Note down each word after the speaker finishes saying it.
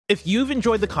If you've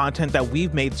enjoyed the content that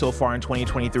we've made so far in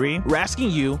 2023, we're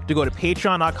asking you to go to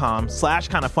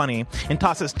patreon.com/kindafunny and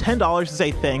toss us $10 to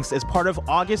say thanks as part of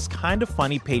August's Kinda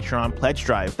Funny Patreon pledge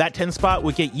drive. That 10 spot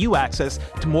would get you access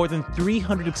to more than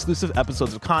 300 exclusive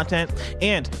episodes of content,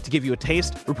 and to give you a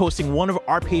taste, we're posting one of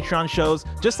our Patreon shows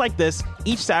just like this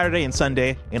each Saturday and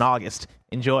Sunday in August.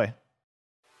 Enjoy.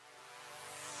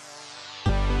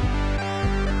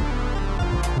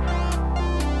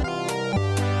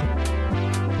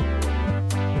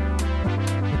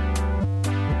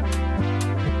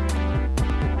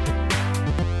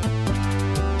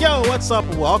 Yo, what's up?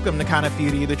 Welcome to Kinda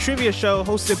Feudy, the trivia show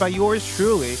hosted by yours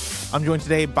truly. I'm joined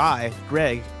today by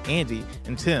Greg, Andy,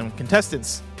 and Tim.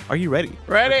 Contestants, are you ready?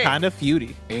 Ready. Kinda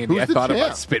Feudy. Andy, I thought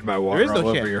about spitting my water all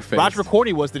over your face. Roger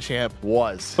McCordy was the champ.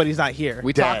 Was. But he's not here.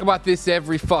 We talk about this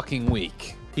every fucking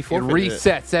week. He It forfeited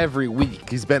resets every week.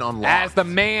 He's been unlocked. As the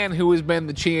man who has been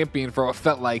the champion for what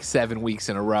felt like 7 weeks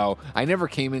in a row, I never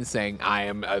came in saying I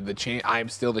am the champ. I am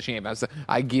still the champ.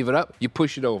 I give it up. You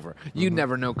push it over. You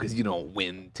never know because you don't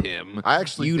win, Tim. I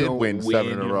actually did win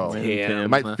 7 in a row. Tim. It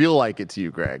might feel like it to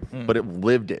you, Greg, but it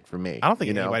lived it for me. I don't think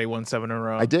anybody won 7 in a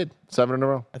row. I did 7 in a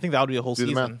row. I think that would be a whole Do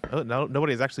the season. Oh, no,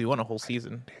 nobody's actually won a whole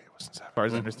season, as far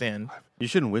as I understand. You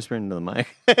shouldn't whisper into the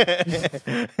mic.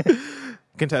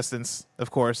 Contestants, of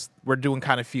course, we're doing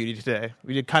Kinda Feudy today.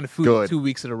 We did Kinda Feudy 2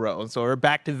 weeks in a row, and so we're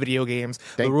back to video games.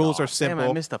 The rules are simple.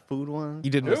 Damn, I missed the food one.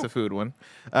 You did miss the food one.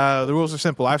 The rules are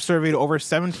simple. I've surveyed over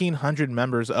 1,700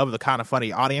 members of the Kinda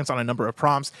Funny audience on a number of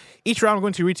prompts. Each round, I'm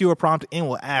going to read to you a prompt, and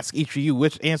we'll ask each of you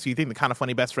which answer you think the Kinda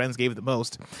Funny best friends gave the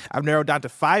most. I've narrowed down to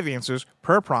 5 answers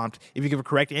per prompt. If you give a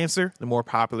correct answer, the more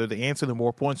popular the answer, the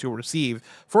more points you'll receive.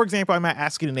 For example, I might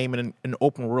ask you to name an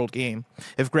open world game.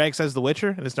 If Greg says The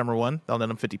Witcher and it's number 1, they'll net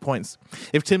him 50 points.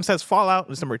 If Tim says Fallout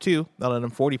and it's number 2, they'll net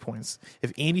him 40 points.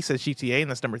 If Andy says GTA and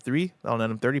that's number 3, they'll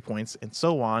net him 30 points, and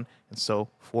so on and so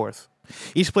forth.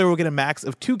 Each player will get a max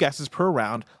of 2 guesses per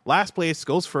round. Last place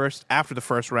goes first after the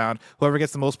first round. Whoever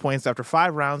gets the most points after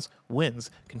 5 rounds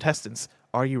wins. Contestants,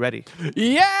 are you ready?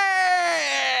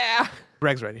 Yeah!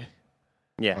 Greg's ready.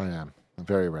 Yeah. I am. I'm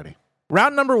very ready.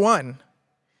 Round number 1.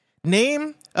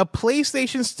 Name a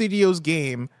PlayStation Studios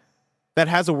game that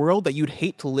has a world that you'd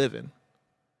hate to live in.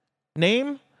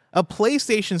 Name a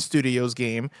PlayStation Studios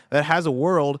game that has a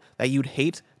world that you'd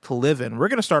hate to live in. We're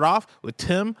going to start off with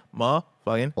Tim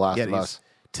fucking Last of Yetis. Us.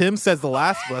 Tim says The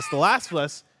Last of Us. The Last of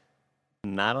Us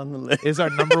Not on the list. is our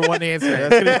number 1 answer.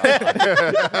 It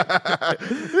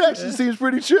actually seems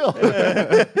pretty chill.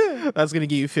 That's going to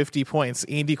give you 50 points.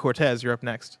 Andy Cortez, you're up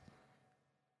next.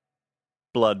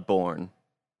 Bloodborne.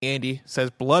 Andy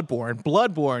says Bloodborne.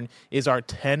 Bloodborne is our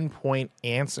 10-point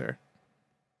answer.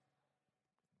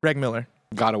 Greg Miller.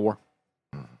 God of War.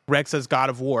 Greg says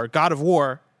God of War. God of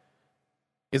War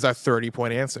is our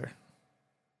 30-point answer.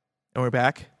 And we're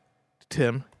back to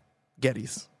Tim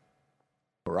Geddes.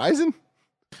 Horizon?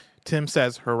 Tim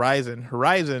says Horizon.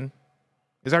 Horizon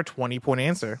is our 20-point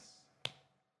answer.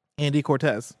 Andy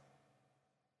Cortez.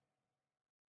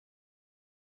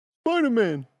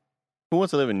 Spider-Man. Who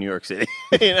wants to live in New York City?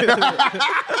 You know?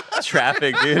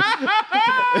 Traffic, dude.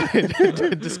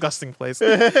 Disgusting place.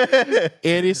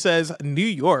 Andy says New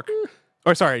York.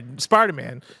 Or sorry,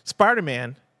 Spider-Man.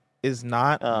 Spider-Man is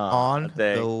not on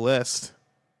the list.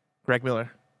 Greg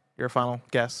Miller, your final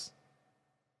guess.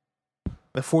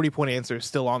 The 40-point answer is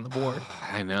still on the board.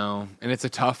 I know. And it's a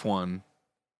tough one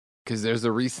because there's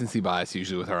a recency bias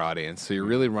usually with our audience. So you're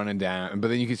really running down. But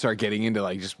then you can start getting into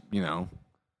like just,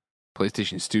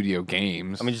 PlayStation Studio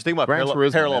games. I mean, just think about Gran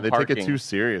Turismo, parallel man. They parking. take it too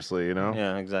seriously, you know?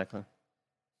 Yeah, exactly.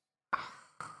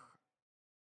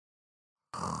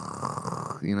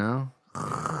 I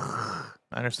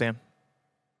understand.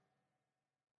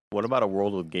 What about a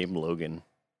world with Gabe Logan?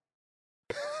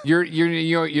 You're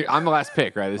I'm the last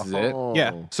pick, right? This is it. Oh.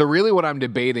 Yeah. So really, what I'm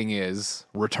debating is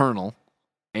Returnal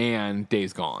and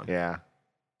Days Gone. Yeah.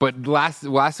 But Last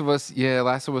of Us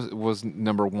was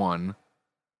number 1.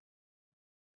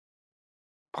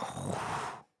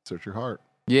 Search your heart.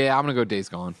 Yeah, I'm gonna go Days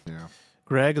Gone. Yeah.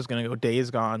 Greg is going to go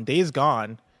Days Gone. Days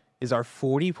Gone is our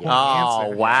 40-point Oh,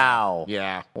 answer. wow.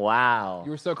 Yeah. Wow.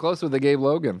 You were so close with the Gabe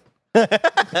Logan.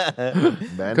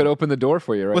 Ben. Could open the door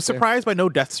for you, right? Was there. surprised by no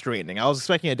Death Stranding. I was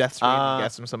expecting a Death Stranding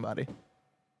guess from somebody.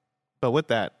 But with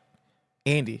that,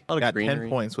 Andy A lot of got greenery. 10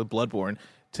 points with Bloodborne.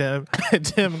 Tim,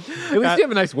 At least you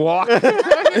have a nice walk.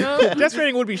 Death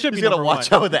Stranding should be You number gotta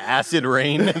watch 1. out with the acid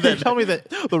rain. You tell me that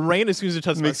the rain, as soon as it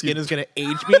touches my skin, is going to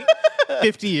age me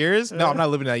 50 years? No, I'm not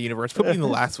living in that universe. Put me in The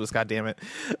Last of Us, goddammit.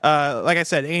 Like I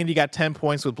said, Andy got 10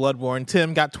 points with Bloodborne.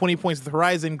 Tim got 20 points with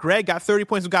Horizon. Greg got 30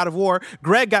 points with God of War.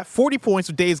 Greg got 40 points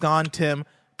with Days Gone. Tim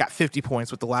got 50 points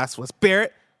with The Last of Us.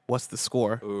 Barrett, What's the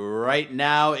score? Right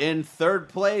now in third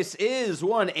place is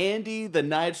one Andy the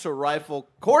Nitro Rifle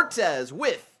Cortez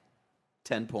with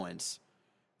 10 points.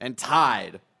 And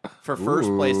tied for first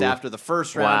place after the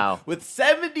first round Wow. with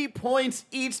 70 points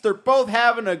each. They're both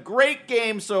having a great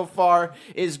game so far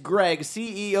is Greg,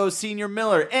 CEO Senior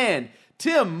Miller, and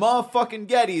Tim motherfucking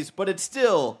Geddes, but it's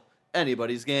still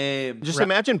anybody's game. Just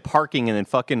imagine parking and then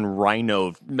fucking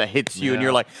Rhino hits you and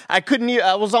you're like, I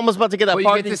was almost about to get that Well, you get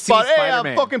parking to see spot. Hey,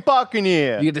 Spider-Man. I'm fucking parking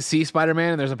here. You get to see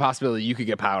Spider-Man, and there's a possibility you could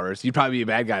get powers. You'd probably be a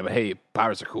bad guy, but hey,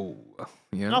 powers are cool.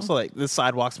 You know? And also, like, the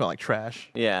sidewalks smell like trash.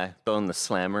 Yeah, throwing the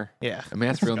slammer. Yeah. I mean,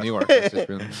 that's real New York. That's just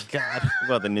real New York. God. What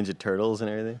about the Ninja Turtles and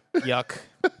everything? Yuck.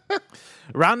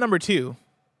 Round number 2.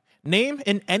 Name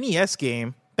an NES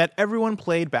game that everyone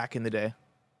played back in the day.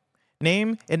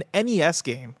 Name an NES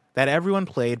game that everyone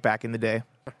played back in the day.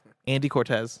 Andy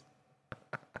Cortez.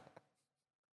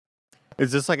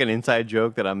 Is this like an inside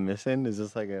joke that I'm missing? Is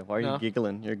this like why are you No.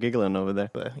 giggling? You're giggling over there.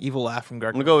 The evil laugh from I'm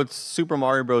Garth. going to go with Super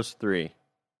Mario Bros. 3.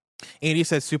 Andy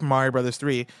says Super Mario Brothers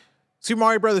 3. Super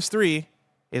Mario Brothers 3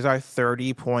 is our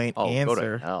 30-point Oh, go to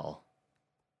answer. hell.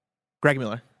 Greg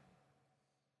Miller.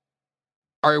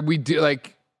 Are we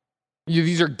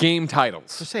these are game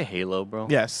titles. Just say Halo, bro.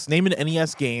 Yes. Name an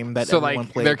NES game that So everyone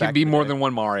like played there back can be in the more day. than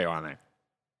one Mario on there.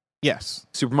 Yes.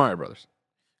 Super Mario Brothers.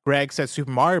 Greg says Super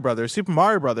Mario Brothers. Super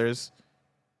Mario Brothers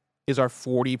is our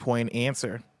 40-point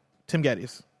answer. Tim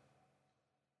Geddes.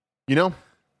 You know,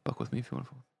 Fuck with me if you want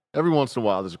to. every once in a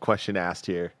while, there's a question asked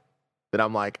here that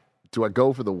I'm like, do I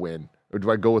go for the win or do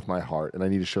I go with my heart? And I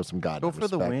need to show some goddamn Go for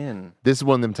the respect. win. This is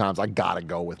one of them times I gotta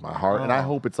go with my heart, and I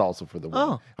hope it's also for the win.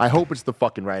 Oh. I hope it's the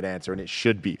fucking right answer, and it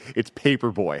should be. It's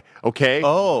Paperboy, okay?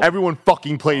 Oh. Everyone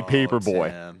fucking played Paperboy.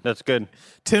 Tim. That's good.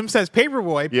 Tim says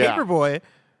Paperboy. Yeah. Paperboy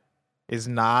is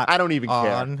not I don't even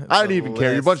care. on I don't the even care.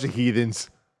 You're a list. bunch of heathens.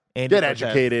 Andy Get Cortez.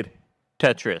 educated.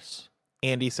 Tetris.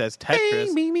 Andy says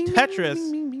Tetris.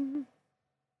 Tetris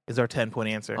is our 10-point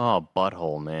answer. Oh,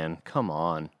 butthole, man. Come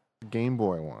on. Game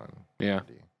Boy one. Yeah.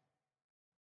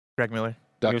 Greg Miller.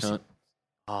 Duck Here's- Hunt.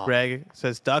 Oh, Greg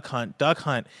says Duck Hunt. Duck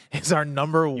Hunt is our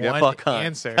number one fuck Hunt.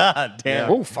 answer. God damn.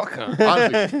 Oh, fuck Hunt.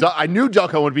 Honestly, I knew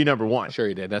Duck Hunt would be number one. Sure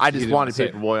he did. I he just didn't wanted say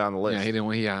it. Paperboy on the list. Yeah, he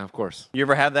didn't. Yeah, of course. You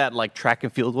ever have that like track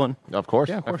and field one? Of course.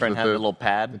 Yeah, of My course. friend With had the- a little The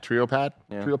pad. trio pad?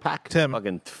 Yeah. Trio pack? Tim,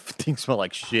 Fucking things smell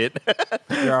like shit.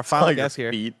 you're our final Like your guess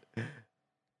here. feet.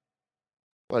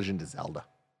 Legend of Zelda.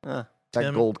 Uh, That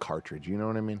Tim? gold cartridge, you know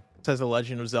what I mean? Says The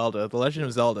Legend of Zelda. The Legend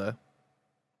of Zelda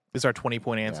is our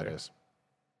 20-point answer. Yeah, it is.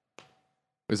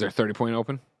 Is there 30-point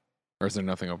open? Or is there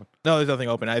nothing open? No, there's nothing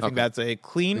open. I think Okay. that's a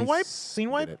clean wipe. Clean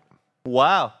Get wipe? it.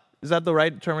 wow. Is that the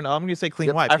right term? I'm going to say clean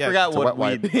Yep. wipe. I yeah. forgot it's a what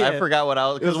wet we. wipe. I forgot what I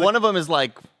was. Because was one of them is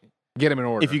like Get him in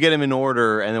order. if you get them in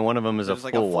order, and then one of them is There's a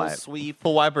like full a full wipe. sweep,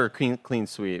 Full wipe or clean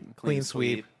sweep. Clean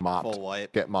sweep. Mopped. full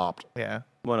wipe. Get mopped. Yeah.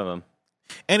 One of them.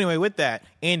 Anyway, with that,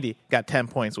 Andy got 10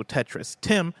 points with Tetris.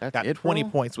 Tim That's got it, 20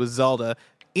 bro? points with Zelda.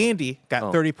 Andy got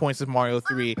Oh. 30 points with Mario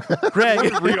 3.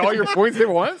 Greg read all your points at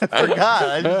once. I forgot.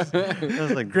 I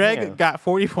was like, Greg damn. got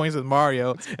 40 points with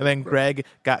Mario, and then Greg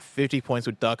got 50 points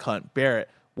with Duck Hunt. Barrett,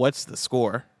 what's the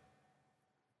score?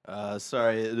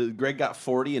 Sorry, Greg got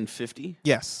 40 and 50.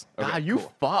 Yes. Ah, you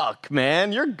fuck,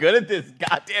 man. You're good at this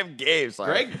goddamn game.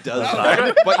 Sorry. Greg does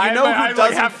fuck, but you know who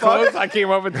doesn't fuck? I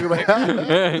came up with too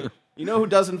late. You know who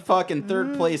doesn't fuck in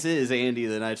third place is Andy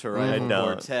the Nitro Rifle don't.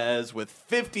 Cortez with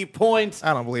 50 points.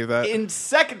 I don't believe that. In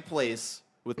second place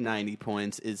with 90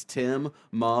 points is Tim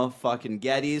motherfucking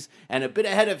Geddes. And a bit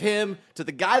ahead of him, to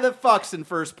the guy that fucks in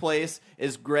first place,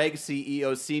 is Greg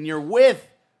CEO Senior with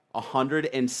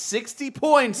 160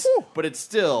 points. But it's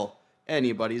still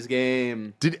anybody's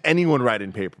game. Did anyone write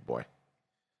in Paperboy?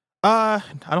 I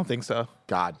don't think so.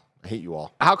 God, I hate you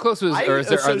all. How close was? I Or is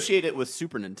there? associate it with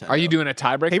Super Nintendo. Are you doing a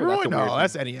tiebreaker? Paperboy? That's a No, weird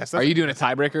that's one. NES. Are you doing a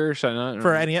tiebreaker? Should I not?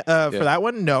 for for that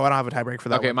one? No, I don't have a tiebreak for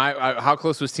that Okay, one. how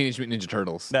close was Teenage Mutant Ninja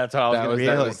Turtles? That's how I was that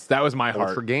gonna was, say. that was my Vote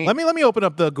heart. for game. Let me open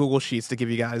up the Google Sheets to give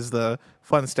you guys the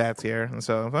fun stats here. And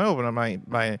so if I open up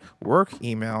my work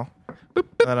email,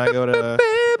 then I go to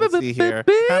let's see here.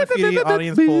 Kind of Feudy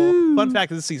audience poll. Fun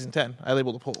fact: this is season 10. I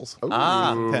labeled the polls.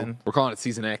 Ah. Ooh. 10. We're calling it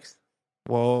Season X.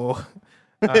 Whoa.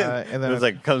 And then It was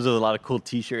like comes with a lot of cool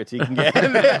T-shirts you can get.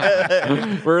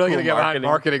 We're really Cool gonna get behind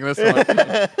marketing. marketing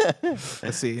this one.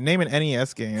 let's see. Name an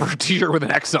NES game. A T-shirt with an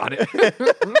X on it.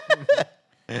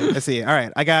 Let's see. All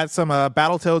right, I got some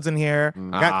Battletoads in here.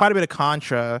 Got quite a bit of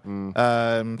Contra.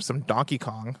 Some Donkey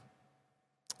Kong.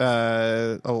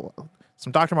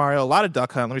 Some Dr. Mario. A lot of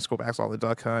Duck Hunt. Let me scroll back to all the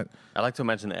Duck Hunt. I like to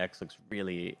imagine the X looks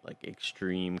really like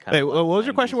extreme. Kind Wait, of what was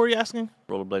your question? What were you asking?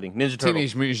 Rollerblading. Ninja Turtles.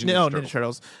 Teenage Mutant Ninja No, Turtles. Ninja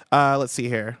Turtles. Let's see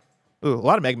here. Ooh, a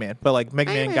lot of Mega Man, but like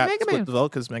Mega Man got Mega split Man. the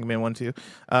vote because Mega Man 1, 2.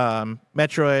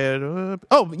 Metroid.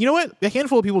 Oh, you know what? A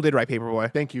handful of people did write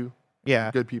Paperboy. Thank you.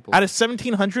 Yeah. Good people. Out of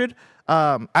 1,700,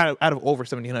 out of over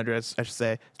 1,700, I should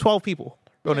say, 12 people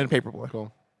wrote in Paperboy.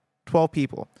 Cool. 12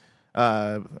 people.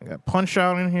 I got Punch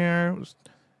Out in here.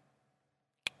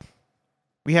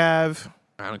 We have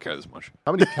I don't care this much.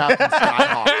 How many Captain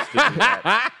Skyhawks did you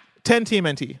get? 10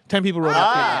 TMNT. 10 people wrote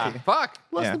out TMNT. Fuck.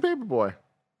 Less Yeah. than Paperboy.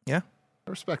 Yeah. I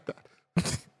respect that.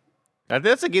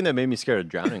 That's a game that made me scared of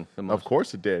drowning. The most. Of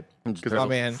course it did. Because Oh, it's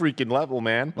man. a freaking level,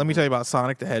 man. Let me tell you about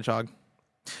Sonic the Hedgehog.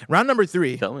 Round number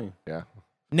 3. Tell me. Yeah.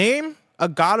 Name a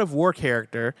God of War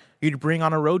character you'd bring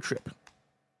on a road trip.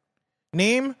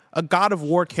 Name a God of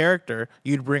War character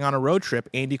you'd bring on a road trip,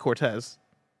 Andy Cortez.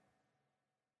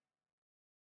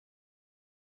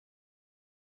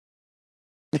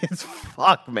 It's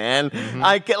fuck, man.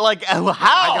 I get like how?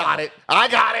 I got it. I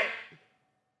got it.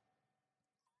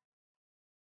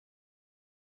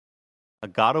 A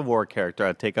God of War character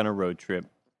I'd take on a road trip.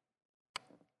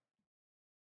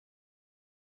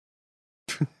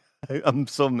 I'm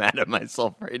so mad at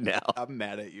myself right now. I'm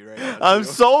mad at you right now. I'm too.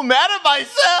 so mad at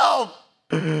myself.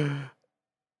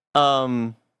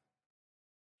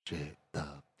 Shit the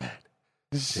bed.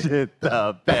 Shit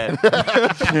the bed.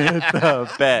 Shit the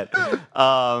bed.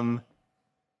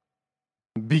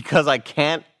 Because I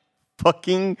can't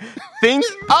fucking think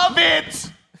of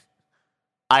it.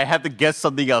 I have to guess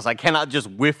something else. I cannot just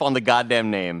whiff on the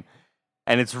goddamn name.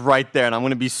 And it's right there, and I'm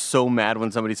gonna be so mad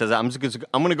when somebody says that.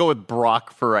 I'm gonna go with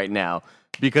Brock for right now.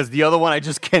 Because the other one I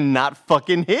just cannot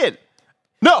fucking hit.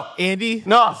 No! Andy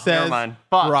No, says never mind.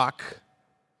 Fuck. Brock.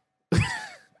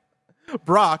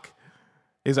 Brock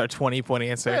is our 20-point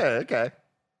answer. Yeah, okay.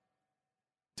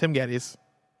 Tim Geddes.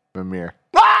 Mimir.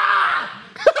 I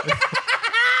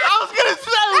was gonna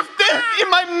say, in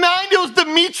my mind, it was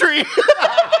Dimitri.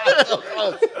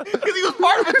 Because he was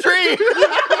part of a tree.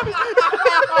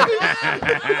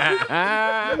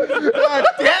 God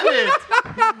damn it.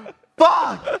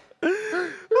 Fuck.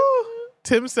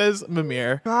 Tim says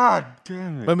Mimir. God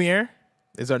damn it. Mimir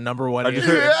is our number 1 I just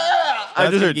answer. heard, I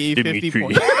That's just gonna heard give you 50 Dimitri.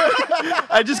 points.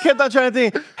 I just kept on trying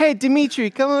to think, hey, Dimitri,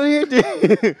 come over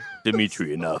here.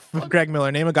 Dimitri, enough. Greg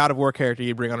Miller, name a God of War character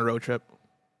you'd bring on a road trip.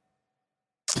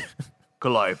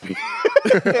 Calliope.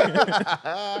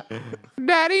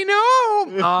 Daddy,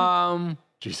 no.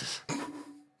 Jesus.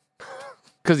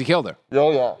 Because he killed her.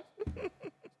 Yeah.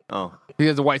 Oh. He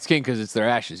has a white skin because it's their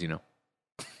ashes, you know.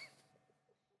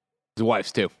 His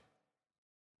wife's too.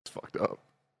 It's fucked up.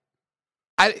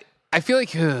 I feel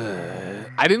like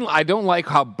I don't like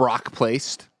how Brock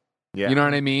placed. Yeah. You know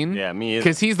what I mean? Yeah, me either.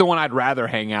 Because he's the one I'd rather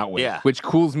hang out with, Yeah. which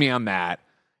cools me on that.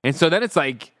 And so then it's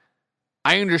like,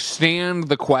 I understand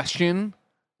the question,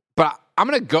 but I'm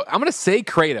gonna say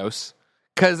Kratos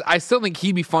because I still think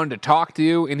he'd be fun to talk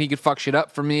to and he could fuck shit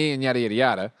up for me and yada yada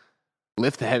yada.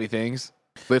 Lift the heavy things,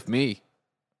 lift me.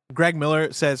 Greg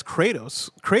Miller says Kratos.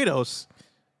 Kratos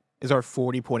is our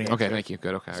 40-point answer. Okay, thank you.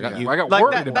 Good. Okay, I got Like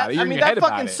worried that, about it. You're I in mean, your head that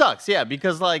about fucking it. sucks. Yeah,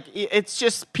 because like it's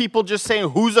just people just saying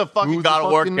who's a fucking Who's God the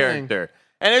of War fucking character,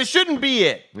 and it shouldn't be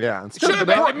it. Yeah. And Should have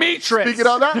been Demetrius. Speaking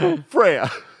on that, Freya.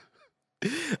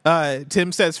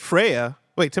 Tim says Freya.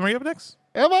 Wait, Tim, are you up next?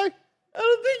 Am I? I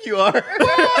don't think you are.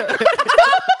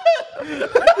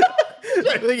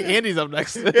 I think Andy's up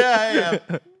next. yeah.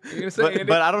 You're gonna say Andy?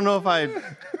 But I don't know if I.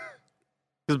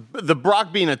 Because the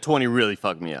Brock being a 20 really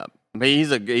fucked me up. But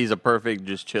he's a perfect,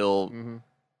 just chill.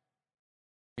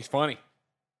 He's funny.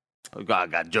 Oh, God,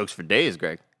 I got jokes for days,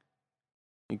 Greg.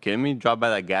 You kidding me? Drop by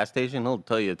that gas station, he'll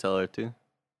tell you to tell her too,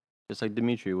 just like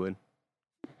Dimitri would.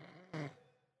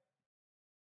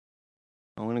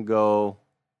 I'm gonna go.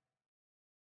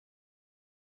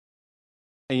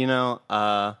 You know,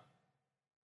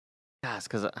 it's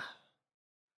because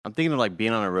I'm thinking of like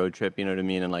being on a road trip. You know what I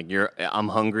mean? And like I'm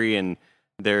hungry, and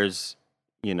there's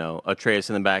Atreus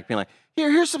in the back being like,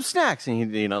 here's some snacks,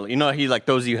 and he he like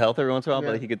throws you health every once in a while,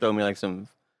 but he could throw me like some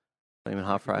flaming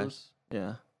hot fries.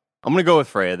 Yeah, I'm gonna go with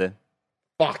Freya then.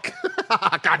 Fuck.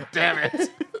 God damn it.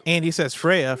 Andy says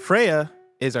Freya. Freya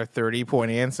is our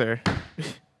 30-point answer.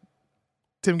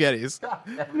 Tim Geddes.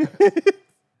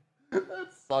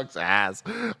 Sucks ass.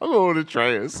 I'm going to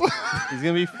Atreus. He's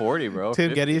gonna be 40, bro. Tim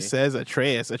 50. Geddes says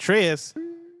Atreus. Atreus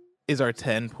is our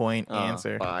 10-point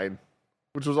answer. Fine.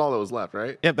 Which was all that was left,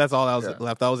 right? Yep, that's all that was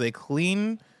left. That was a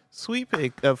clean sweep,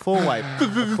 a full wipe.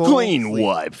 A full Clean sweep.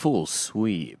 wipe, full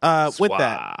sweep. With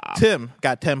that, Tim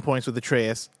got 10 points with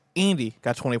Atreus. Andy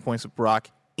got 20 points with Brock.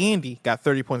 Andy got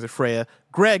 30 points with Freya.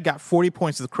 Greg got 40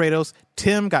 points with Kratos.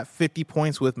 Tim got 50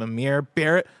 points with Mimir.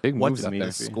 Barrett, Big what moves is up the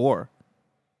there for you. score?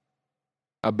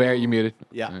 Bear, you muted.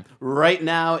 Yeah. Right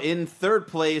now in third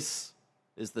place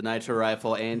is the Nitro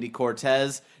Rifle, Andy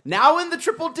Cortez. Now in the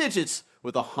triple digits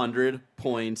with 100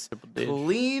 points.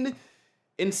 Clean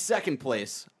in second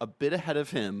place, a bit ahead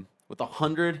of him with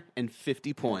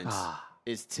 150 points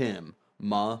is Tim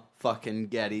motherfucking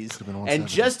Geddes. And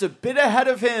just a bit ahead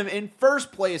of him in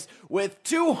first place with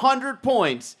 200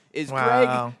 points is Greg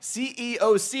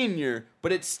CEO Sr.,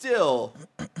 but it's still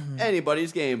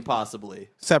anybody's game, possibly.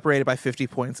 Separated by 50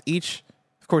 points each.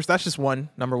 Of course, that's just one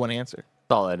number one answer.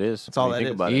 That's all that is. That's all that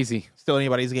is. Easy. Still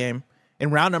anybody's game.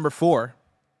 In round number 4,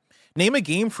 name a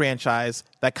game franchise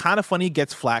that Kind of Funny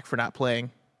gets flack for not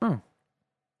playing.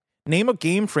 Name a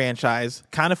game franchise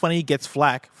Kind of Funny gets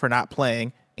flack for not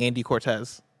playing. Andy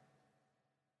Cortez.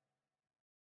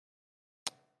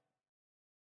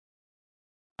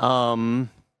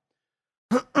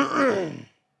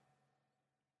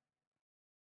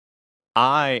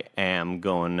 I am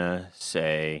going to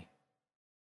say,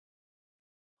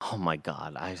 oh my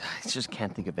God, I just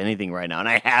can't think of anything right now. And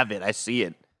I have it. I see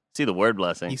it. See the word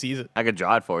blessing. He sees it. I could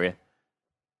draw it for you.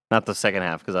 Not the second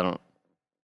half, because I don't.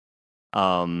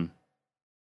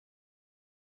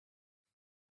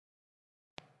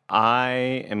 I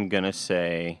am going to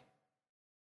say,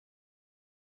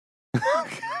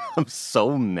 I'm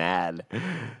so mad.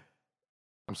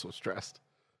 I'm so stressed.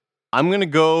 I'm going to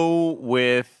go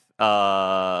with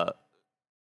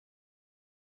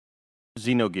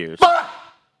Xenogears.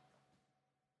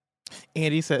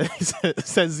 Andy says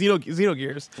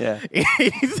Xenogears. Yeah. He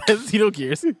says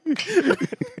Xenogears.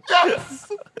 Yes!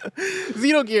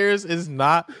 Xenogears is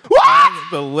not on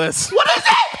the list. What is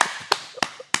it?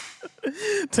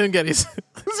 Tim Geddes.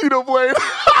 Xenoblade.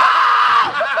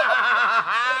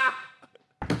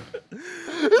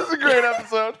 This is a great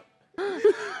episode.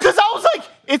 Because I was like,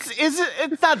 it's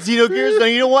not Xenogears. No,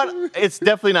 you know what? It's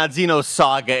definitely not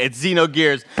Xenosaga. It's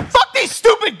Xenogears. Fuck these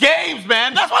stupid games,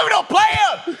 man. That's why we don't play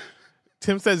them.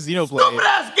 Tim says Xenoblade. Stupid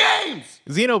ass games.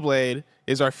 Xenoblade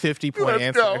is our 50-point Let's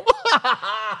answer. go.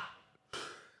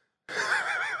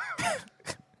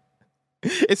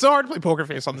 It's so hard to play poker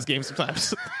face on this game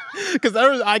sometimes. Because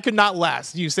I could not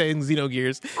last you saying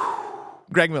Xenogears.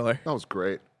 Greg Miller. That was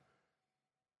great.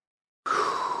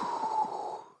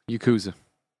 Yakuza.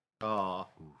 Oh.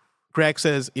 Greg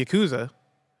says Yakuza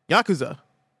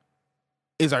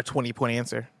is our 20-point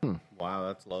answer. Wow,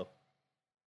 that's low.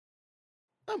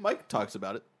 Mike talks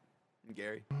about it. And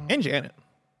Gary. And Janet.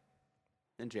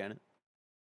 And Janet.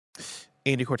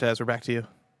 Andy Cortez, we're back to you.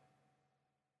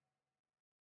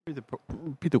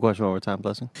 Repeat the question one more time,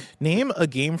 Blessing. Name a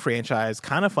game franchise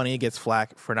Kind of Funny gets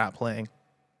flack for not playing.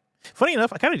 Funny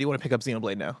enough, I kind of do want to pick up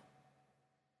Xenoblade now.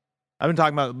 I've been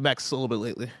talking about mechs a little bit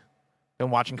lately. Been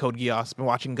watching Code Geass, been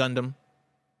watching Gundam.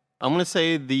 I'm going to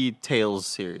say the Tales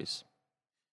series.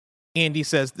 Andy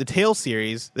says the Tales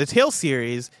series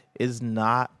is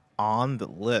not on the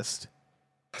list.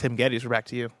 Tim Geddes, we're back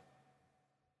to you.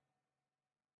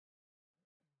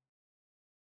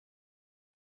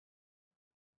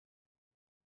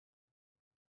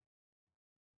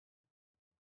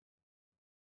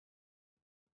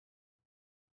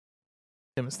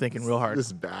 Tim is thinking real hard. This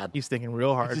is bad. He's thinking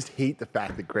real hard. I just hate the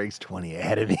fact that Greg's 20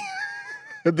 ahead of me.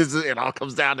 It all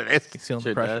comes down to this. He's feeling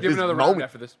Sure the pressure. does. Give This another moment- round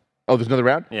after this. Oh, there's another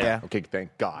round? Yeah. Okay,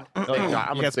 thank God. I'm You going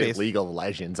got to say space. League of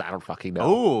Legends. I don't fucking know.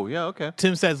 Oh, yeah, okay.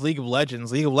 Tim says League of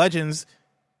Legends. League of Legends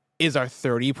is our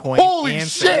 30-point Holy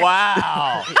answer. shit!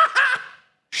 Wow.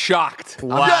 Shocked.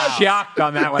 Wow. I'm shocked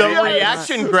on that one. The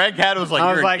reaction Greg had was like,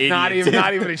 I was you're like, an not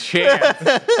idiot. even a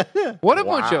chance. What a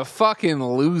bunch of fucking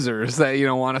losers that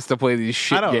want us to play these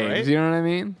shit I know, games. right? You know what I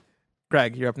mean?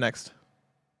 Greg, you're up next.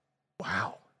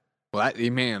 Wow. Well,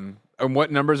 man. And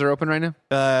what numbers are open right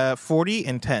now? 40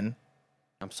 and 10.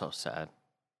 I'm so sad.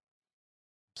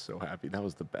 So happy. That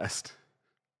was the best.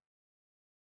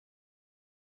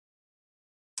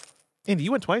 Andy,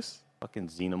 you went twice? Fucking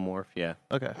Xenomorph, yeah.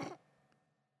 Okay.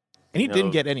 And you No.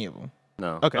 didn't get any of them.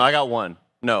 No. Okay. No, I got one.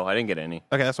 No, I didn't get any.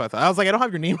 Okay, that's what I thought. I was like, I don't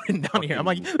have your name written down here. I'm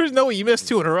like, there's no way you missed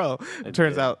 2 in a row. It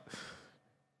turns did. out.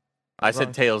 I Wrong.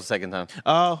 said Tails the second time.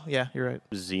 Oh, yeah, you're right.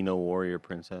 Xeno Warrior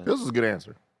Princess. This was a good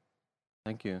answer.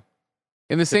 Thank you.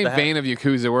 In the same the vein of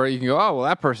Yakuza, where you can go, oh, well,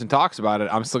 that person talks about it.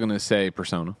 I'm still going to say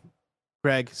Persona.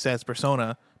 Greg says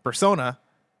Persona. Persona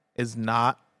is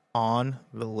not on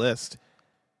the list.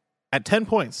 At 10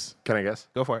 points. Can I guess?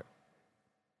 Go for it.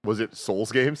 Was it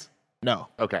Souls games? No.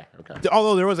 Okay.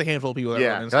 Although there was a handful of people that wrote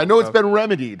Yeah. in, I know it's so- been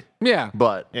remedied, Yeah.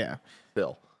 but Yeah.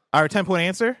 still. Our 10-point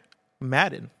answer?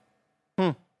 Madden.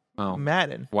 Oh,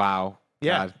 Madden. wow.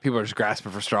 Yeah. God, people are just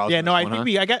grasping for straws. Yeah, on no, this I one,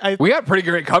 think huh? We got pretty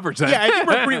great coverage then. yeah, I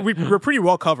think we're pretty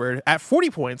well covered. At 40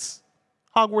 points,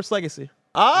 Hogwarts Legacy.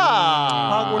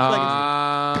 Hogwarts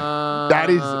Legacy. That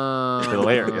is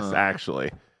hilarious,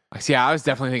 actually. See, I was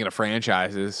definitely thinking of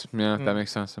franchises. Yeah, that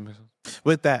makes sense. That makes sense.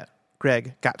 With that,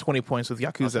 Greg got 20 points with I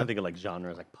was Yakuza. thinking like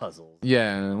genres, like puzzles.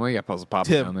 Yeah, well, you got puzzle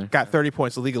popping down Tim there. got 30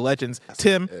 points with League of Legends.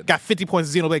 Tim got 50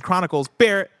 points with Xenoblade Chronicles.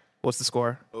 Barrett, what's the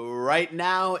score? Right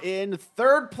now in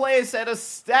third place at a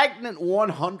stagnant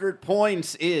 100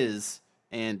 points is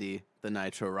Andy, the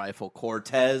Nitro Rifle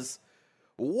Cortez.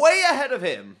 Way ahead of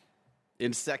him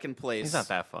in second place. He's not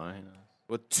that far.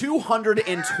 With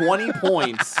 220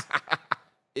 points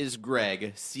is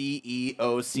Greg,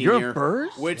 CEO Senior. You're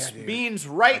first? Which means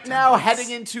right now, heading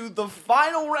into the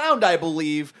final round, I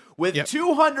believe, with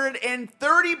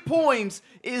 230 points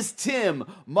is Tim,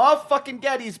 motherfucking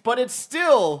Geddes, but it's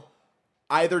still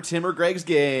either Tim or Greg's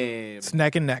game. It's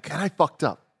neck and neck. And I fucked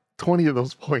up. 20 of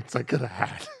those points I could have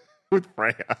had with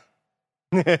Freya.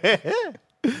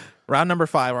 Round number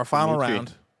 5, our final Dimitri.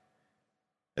 round.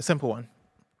 A simple one.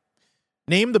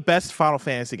 Name the best Final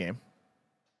Fantasy game.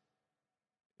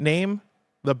 Name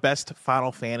the best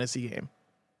Final Fantasy game.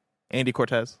 Andy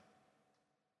Cortez.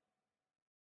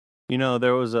 You know,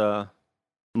 there was a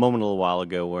moment a little while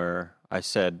ago where I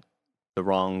said the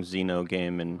wrong Xeno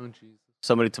game, and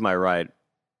somebody to my right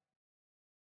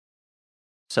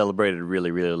celebrated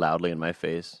really, really loudly in my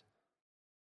face.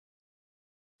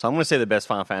 So I'm going to say the best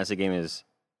Final Fantasy game is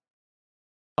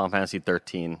Final Fantasy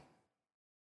 13.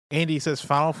 Andy says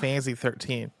Final Fantasy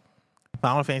 13.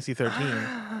 Final Fantasy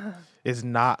 13 is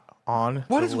not on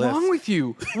What the is list. wrong with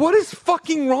you? What is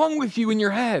fucking wrong with you in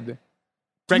your head?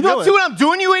 Greg You don't Miller? see what I'm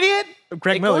doing, you idiot?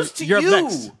 Greg It Miller, goes to you're you. up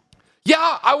next.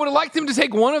 Yeah, I would have liked him to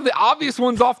take one of the obvious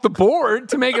ones off the board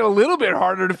to make it a little bit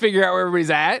harder to figure out where everybody's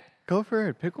at. Go for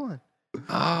it. Pick one.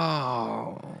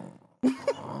 Oh.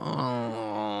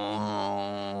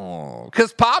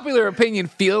 Because popular opinion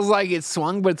feels like it's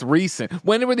swung, but it's recent.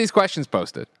 When were these questions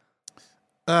posted?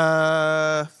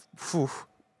 3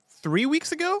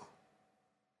 weeks ago?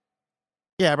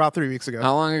 Yeah, about 3 weeks ago.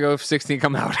 How long ago did 16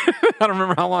 come out? I don't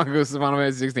remember how long ago Final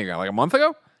Fantasy 16 got. Like a month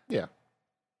ago? Yeah.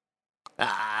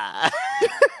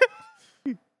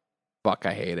 Fuck,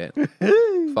 I hate it.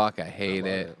 Fuck, I hate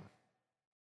it.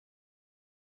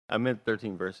 I meant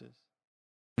 13 verses.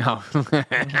 No.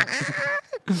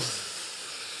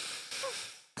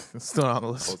 It's still not on the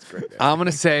list. I'm going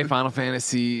to say Final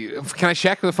Fantasy. Can I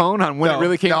check the phone on when No. it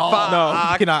really came out?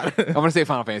 No, you cannot. I'm going to say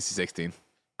Final Fantasy 16.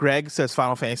 Greg says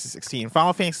Final Fantasy 16.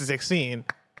 Final Fantasy 16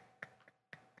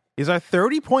 is our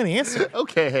 30-point answer.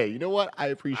 Okay, hey, you know what? I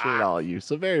appreciate all of you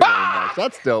so very, very much.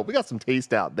 That's dope. We got some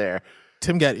taste out there.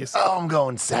 Tim Geddes. Oh, I'm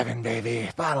going 7, baby.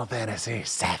 Final Fantasy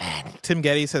 7. Tim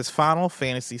Geddes says Final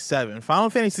Fantasy 7. Final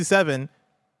Fantasy 7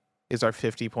 is our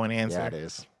 50-point answer. Yeah, it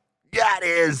is. Yeah, it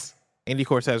is. Andy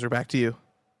Cortez, we're back to you.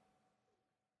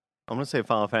 I'm going to say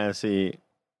Final Fantasy.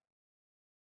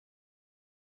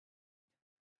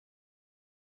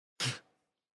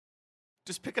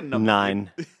 Just pick a number.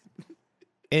 9.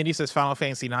 Andy says Final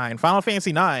Fantasy 9. Final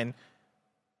Fantasy 9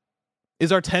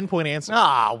 is our 10-point answer.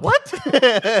 Ah, what?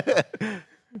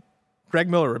 Greg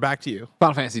Miller, we're back to you.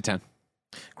 Final Fantasy 10.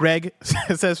 Greg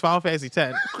says Final Fantasy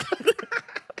 10.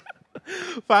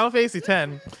 Final Fantasy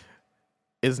 10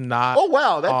 is not Oh,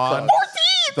 wow. That's on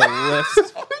the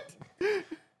list.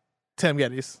 Tim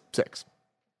Geddes. 6.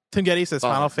 Tim Geddes says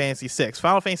Final Fantasy 6.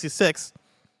 Final Fantasy 6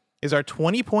 is our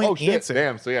 20-point Oh, shit. answer.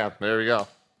 Damn. So, yeah, there we go.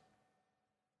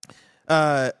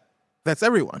 That's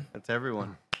everyone. That's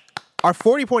everyone. Our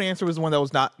 40-point answer was the one that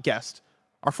was not guessed.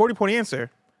 Our 40-point answer,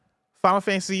 Final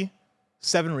Fantasy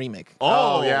 7 Remake.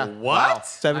 Oh, yeah. What?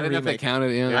 7 I didn't know if they Remake.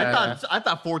 counted in. I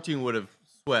thought 14 would have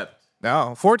swept.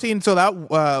 No, 14. So that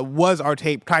was our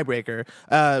tiebreaker.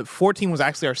 14 was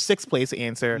actually our 6th place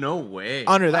answer. No way.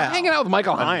 Under I'm that, hanging out with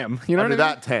Michael Hyam. You know Under what I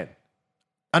mean? that, 10.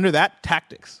 under that,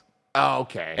 Tactics, Oh,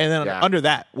 okay. and then yeah. under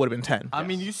that would have been 10. I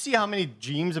mean, you see how many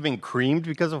dreams have been creamed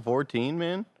because of 14,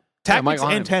 man? Tactics Michael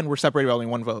and Hyam. 10 were separated by only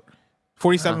one vote.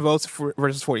 47 votes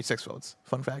versus 46 votes.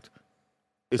 Fun fact.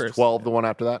 Is first. 12 the one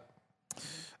after that?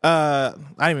 I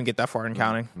didn't even get that far in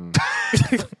counting.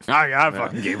 I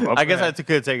fucking gave up. I guess I could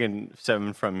have taken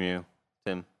 7 from you,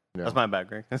 Tim. Yeah. That's my bad,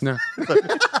 Greg. No.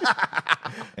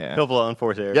 Yeah. He'll blow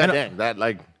unforced error. Yeah, dang. That,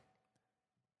 like,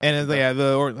 And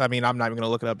I mean, I'm not even going to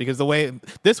look it up because the way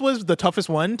this was the toughest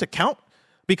one to count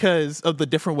because of the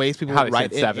different ways people How would they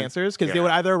write said in 7. answers. Because they Yeah.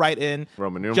 would either write in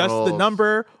Roman just the numerals.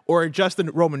 number or just the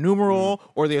Roman numeral,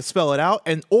 or they would spell it out,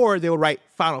 or they would write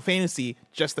Final Fantasy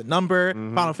just the number,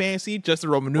 Final Fantasy just the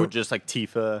Roman Or numeral. just like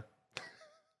Tifa.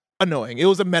 Annoying. It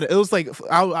was a meta. It was like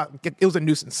it was a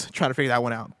nuisance trying to figure that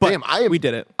one out. But Damn, we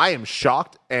did it. I am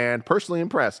shocked and personally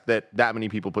impressed that many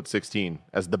people put 16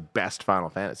 as the best Final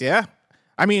Fantasy. Yeah.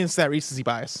 I mean, it's that recency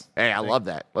bias. Hey, I love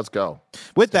that. Let's go.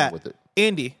 With Stand that, with it.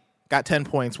 Andy got 10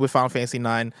 points with Final Fantasy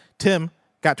 9. Tim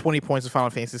got 20 points with Final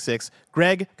Fantasy 6.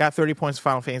 Greg got 30 points with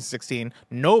Final Fantasy 16.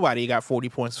 Nobody got 40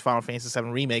 points with Final Fantasy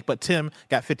 7 Remake, but Tim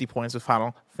got 50 points with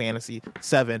Final Fantasy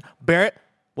 7. Barrett,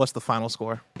 what's the final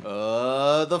score?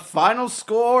 The final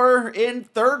score in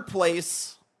third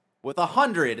place with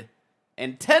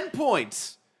 110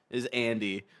 points is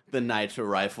Andy, the Nitro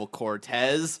Rifle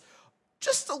Cortez.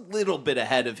 Just a little bit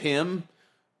ahead of him.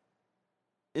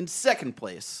 In second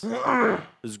place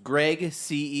is Greg,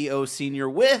 CEO Senior,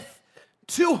 with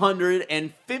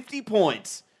 250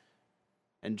 points.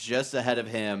 And just ahead of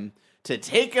him, to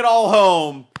take it all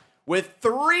home with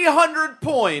 300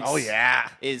 points. Oh, yeah.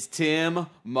 Is Tim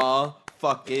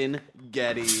fucking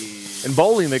Getty. In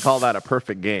bowling, they call that a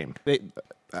perfect game.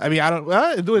 I mean, I don't.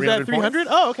 Is that 300?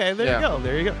 Oh, okay. There you go.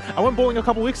 There you go. I went bowling a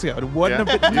couple weeks ago. It wasn't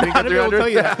Yeah. a bit. You didn't get I didn't be able to 300? tell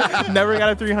you that. Never got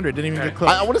a 300. Didn't even get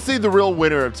close. I want to say the real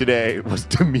winner of today was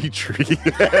Dimitri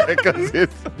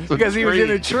Because he was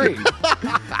in a tree.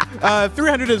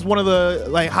 300 is one of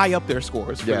the high up there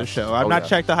scores for the Yes. show. I've Oh, not yeah.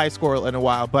 checked the high score in a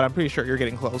while, but I'm pretty sure you're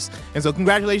getting close. And so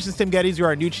congratulations, Tim Geddes. You're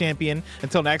our new champion.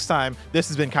 Until next time, this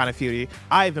has been Kind of Feudy.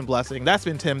 I've been Blessing. That's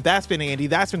been Tim. That's been Andy.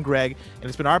 That's been Greg. And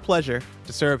it's been our pleasure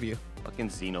to serve you. Fucking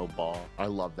Xenoball. I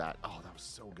love that. Oh, that was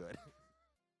so good.